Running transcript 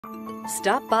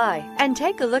Stop by and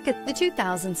take a look at the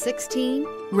 2016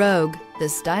 Rogue. The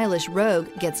stylish Rogue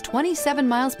gets 27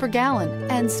 miles per gallon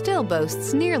and still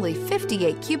boasts nearly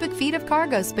 58 cubic feet of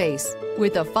cargo space.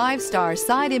 With a 5-star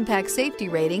side impact safety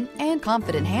rating and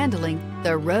confident handling,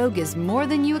 the Rogue is more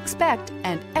than you expect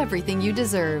and everything you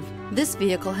deserve. This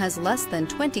vehicle has less than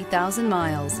 20,000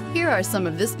 miles. Here are some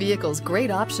of this vehicle's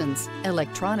great options: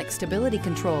 electronic stability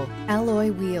control,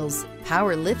 alloy wheels,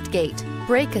 power lift gate,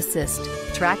 brake assist,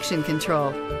 traction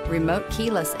control, remote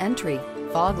keyless entry,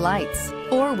 fog lights,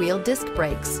 4-wheel disc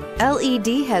brakes,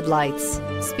 LED headlights,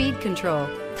 speed control.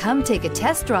 Come take a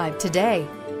test drive today.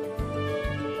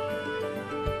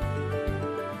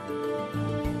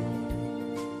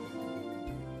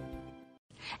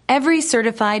 Every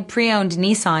certified pre-owned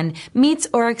Nissan meets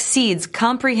or exceeds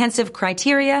comprehensive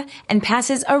criteria and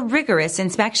passes a rigorous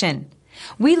inspection.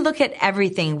 We look at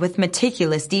everything with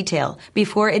meticulous detail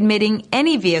before admitting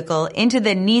any vehicle into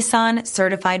the Nissan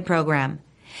Certified program.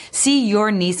 See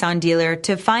your Nissan dealer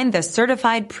to find the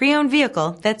certified pre-owned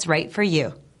vehicle that's right for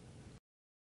you.